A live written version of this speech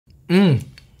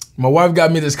My wife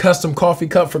got me this custom coffee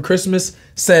cup for Christmas.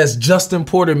 Says Justin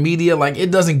Porter Media. Like,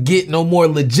 it doesn't get no more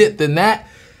legit than that.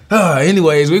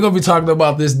 Anyways, we're gonna be talking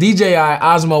about this DJI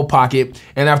Osmo Pocket,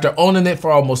 and after owning it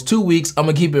for almost 2 weeks, I'm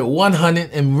gonna keep it 100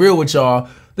 and real with y'all.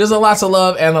 There's a lot to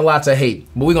love and a lot to hate,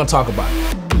 but we're gonna talk about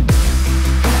it.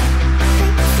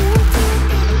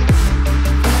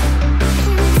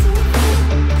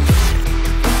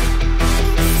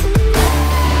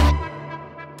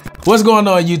 What's going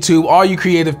on YouTube, all you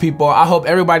creative people? I hope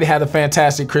everybody had a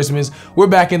fantastic Christmas. We're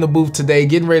back in the booth today,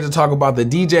 getting ready to talk about the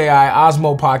DJI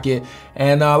Osmo Pocket.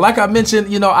 And like I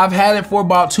mentioned, you know, I've had it for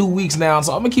about 2 weeks now,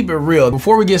 so I'm gonna keep it real.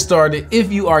 Before we get started,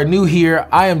 if you are new here,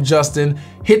 I am Justin.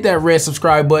 Hit that red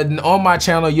subscribe button. On my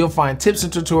channel, you'll find tips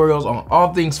and tutorials on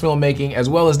all things filmmaking, as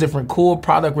well as different cool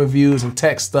product reviews and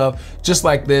tech stuff, just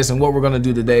like this and what we're gonna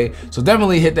do today. So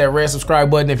definitely hit that red subscribe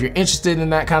button if you're interested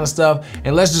in that kind of stuff.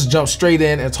 And let's just jump straight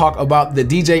in and talk about the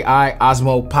DJI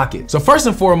Osmo Pocket. So first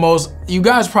and foremost, you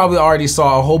guys probably already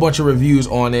saw a whole bunch of reviews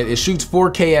on it. It shoots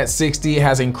 4K at 60. It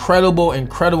has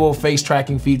incredible face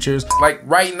tracking features. Like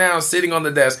right now, sitting on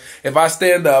the desk, if I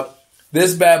stand up,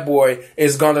 this bad boy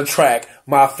is gonna track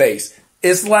my face.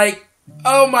 It's like,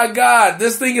 oh my God,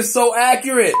 this thing is so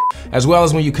accurate. As well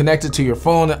as when you connect it to your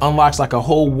phone, it unlocks like a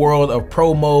whole world of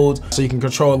pro modes, so you can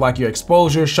control like your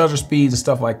exposure, shutter speeds, and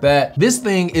stuff like that. This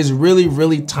thing is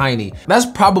really tiny. That's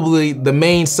probably the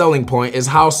main selling point, is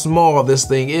how small this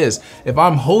thing is. If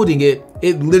I'm holding it,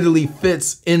 it literally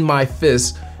fits in my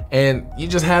fist, and you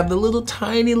just have the little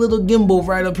tiny little gimbal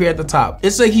right up here at the top.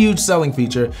 It's a huge selling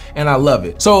feature and I love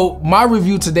it. So my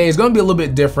review today is gonna be a little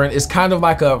bit different. It's kind of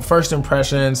like a first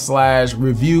impression /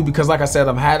 review, because like I said,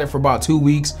 I've had it for about 2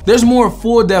 weeks. There's more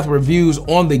full depth reviews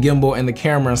on the gimbal and the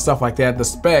camera and stuff like that, the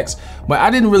specs, but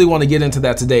I didn't really want to get into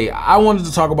that today. I wanted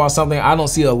to talk about something I don't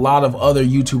see a lot of other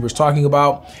YouTubers talking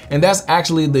about, and that's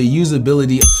actually the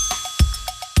usability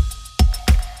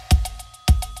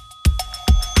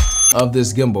of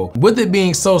this gimbal. With it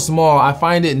being so small, I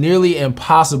find it nearly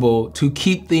impossible to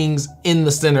keep things in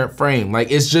the center frame.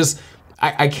 Like, it's just,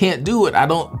 I can't do it. I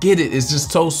don't get it. It's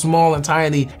just so small and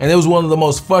tiny. And it was one of the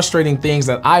most frustrating things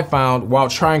that I found while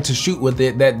trying to shoot with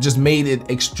it, that just made it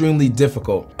extremely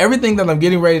difficult. Everything that I'm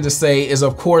getting ready to say is,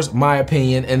 of course, my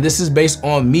opinion, and this is based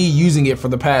on me using it for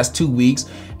the past 2 weeks.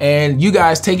 And you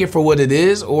guys take it for what it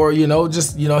is, or, you know,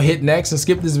 just, you know, hit next and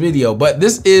skip this video. But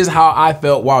this is how I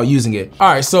felt while using it.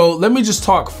 All right, so let me just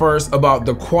talk first about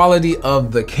the quality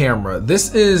of the camera.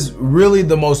 This is really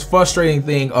the most frustrating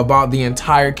thing about the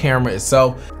entire camera itself.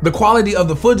 The quality of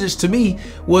the footage to me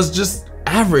was just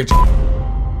average.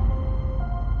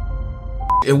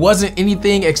 It wasn't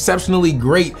anything exceptionally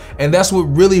great, and that's what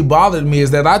really bothered me,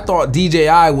 is that I thought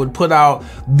DJI would put out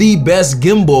the best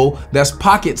gimbal that's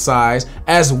pocket size,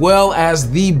 as well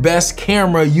as the best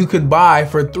camera you could buy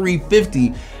for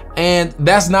 $350. And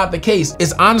that's not the case.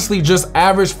 It's honestly just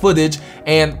average footage,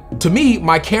 and to me,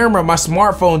 my camera, my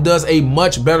smartphone, does a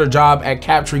much better job at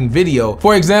capturing video.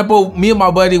 For example, me and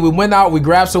my buddy, we went out, we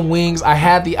grabbed some wings, I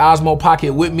had the Osmo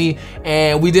Pocket with me,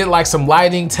 and we did like some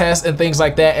lighting tests and things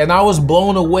like that, and I was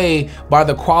blown away by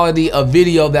the quality of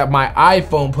video that my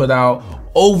iPhone put out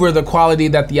over the quality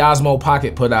that the Osmo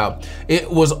Pocket put out. It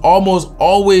was almost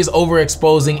always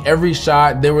overexposing every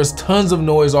shot. There was tons of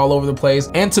noise all over the place.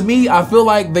 And to me, I feel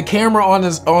like the camera on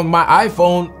my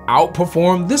iPhone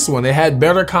outperformed this one. It had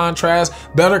better contrast,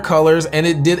 better colors, and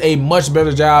it did a much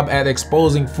better job at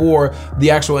exposing for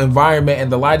the actual environment and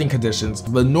the lighting conditions.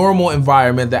 The normal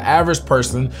environment, the average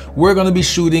person, we're gonna be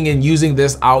shooting and using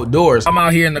this outdoors. I'm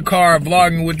out here in the car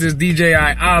vlogging with this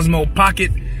DJI Osmo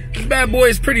Pocket. This bad boy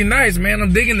is pretty nice, man.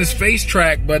 I'm digging this face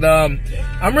track, but I'm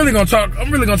really gonna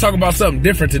talk about something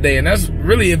different today, and that's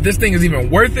really if this thing is even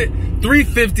worth it.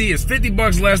 $350 is 50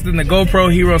 bucks less than the GoPro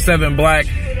Hero 7 Black,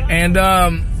 and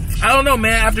I don't know,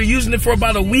 man. After using it for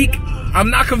about a week, I'm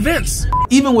not convinced.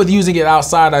 Even with using it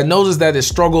outside, I noticed that it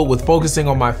struggled with focusing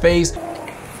on my face.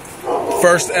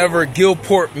 First ever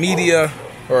Gilport Media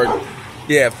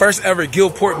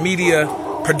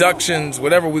Productions,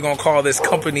 whatever we're gonna call this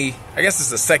company. I guess it's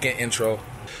the second intro.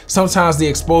 Sometimes the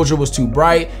exposure was too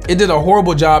bright. It did a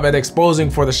horrible job at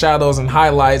exposing for the shadows and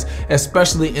highlights,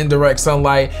 especially in direct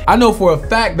sunlight. I know for a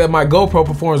fact that my GoPro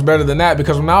performs better than that,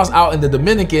 because when I was out in the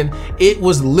Dominican, it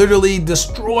was literally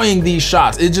destroying these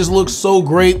shots. It just looked so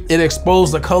great. It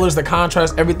exposed the colors, the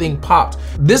contrast, everything popped.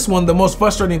 This one, the most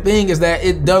frustrating thing is that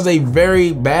it does a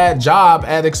very bad job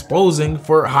at exposing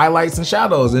for highlights and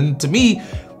shadows. And to me,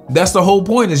 That's the whole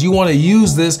point, is you want to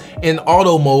use this in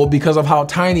auto mode because of how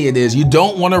tiny it is. You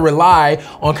don't want to rely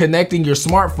on connecting your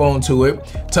smartphone to it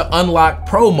to unlock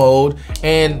pro mode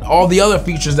and all the other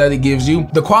features that it gives you.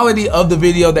 The quality of the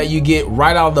video that you get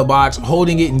right out of the box,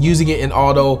 holding it and using it in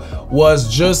auto,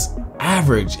 was just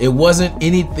average. It wasn't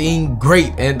anything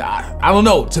great, and I don't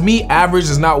know, to me average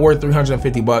is not worth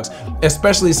 350 bucks,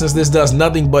 especially since this does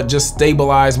nothing but just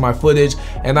stabilize my footage,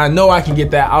 and I know I can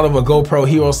get that out of a GoPro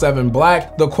Hero 7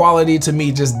 Black. The quality to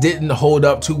me just didn't hold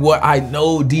up to what I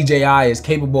know DJI is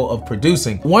capable of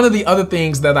producing. One of the other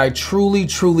things that I truly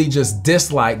just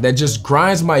dislike, that just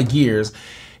grinds my gears,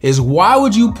 is why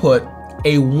would you put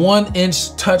a 1-inch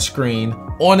touchscreen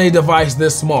on a device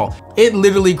this small? It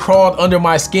literally crawled under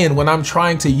my skin when I'm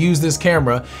trying to use this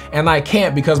camera, and I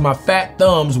can't because my fat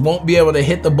thumbs won't be able to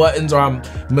hit the buttons, or I'm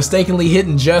mistakenly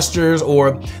hitting gestures,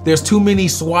 or there's too many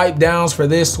swipe downs for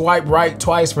this, swipe right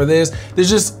twice for this.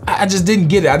 I just didn't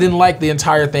get it. I didn't like the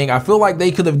entire thing. I feel like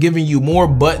they could have given you more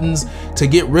buttons to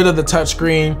get rid of the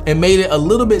touchscreen and made it a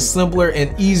little bit simpler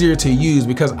and easier to use,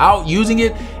 because out using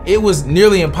it, it was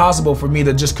nearly impossible for me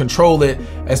to just control it,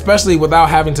 especially without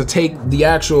having to take the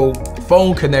actual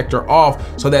phone connector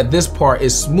off so that this part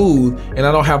is smooth and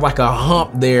I don't have like a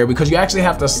hump there, because you actually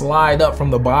have to slide up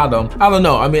from the bottom. I don't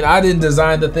know. I mean, I didn't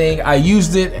design the thing. I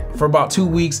used it for about 2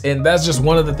 weeks, and that's just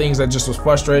one of the things that just was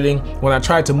frustrating. When I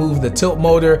tried to move the tilt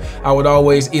motor, I would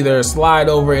always either slide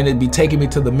over and it'd be taking me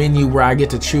to the menu where I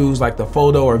get to choose like the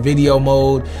photo or video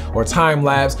mode or time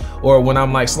lapse, or when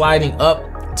I'm like sliding up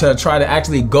to try to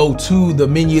actually go to the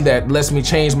menu that lets me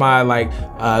change my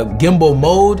gimbal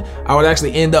mode, I would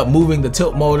actually end up moving the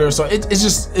tilt motor. So it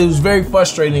was very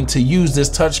frustrating to use this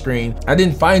touchscreen. I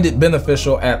didn't find it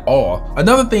beneficial at all.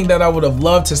 Another thing that I would have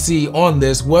loved to see on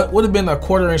this would have been a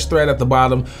 1/4-inch thread at the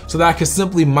bottom, so that I could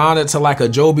simply mount it to like a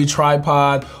Joby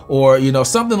tripod, or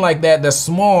something like that that's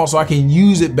small, so I can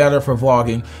use it better for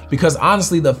vlogging. Because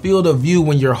honestly, the field of view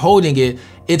when you're holding it,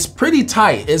 it's pretty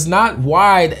tight. It's not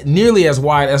wide, nearly as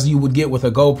wide as you would get with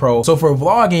a GoPro. So for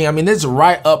vlogging, I mean, it's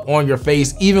right up on your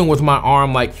face, even with my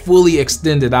arm like fully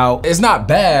extended out. It's not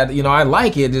bad, I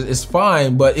like it, it's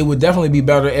fine, but it would definitely be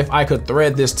better if I could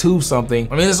thread this to something.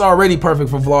 I mean, it's already perfect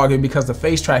for vlogging because the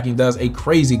face tracking does a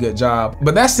crazy good job.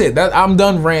 But that's it, I'm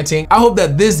done ranting. I hope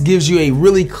that this gives you a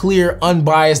really clear,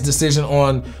 unbiased decision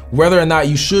on whether or not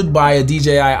you should buy a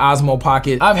DJI Osmo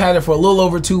Pocket. I've had it for a little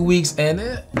over 2 weeks, and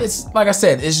it's, like I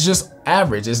said, it's just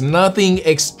average. It's nothing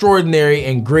extraordinary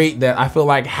and great that I feel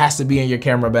like has to be in your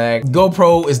camera bag.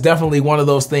 GoPro is definitely one of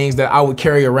those things that I would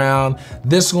carry around.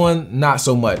 This one, not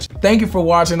so much. Thank you for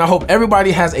watching. I hope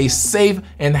everybody has a safe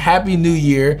and happy new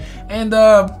year. And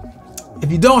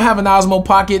if you don't have an Osmo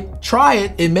Pocket, try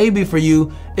it. It may be for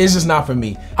you. It's just not for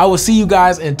me. I will see you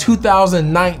guys in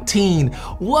 2019.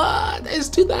 What? It's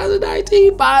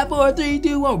 2019. 5, 4, 3,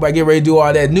 2, 1. But I get ready to do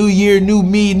all that. New year, new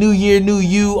me, new year, new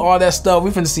you, all that stuff. We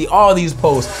finna see all these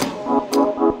posts.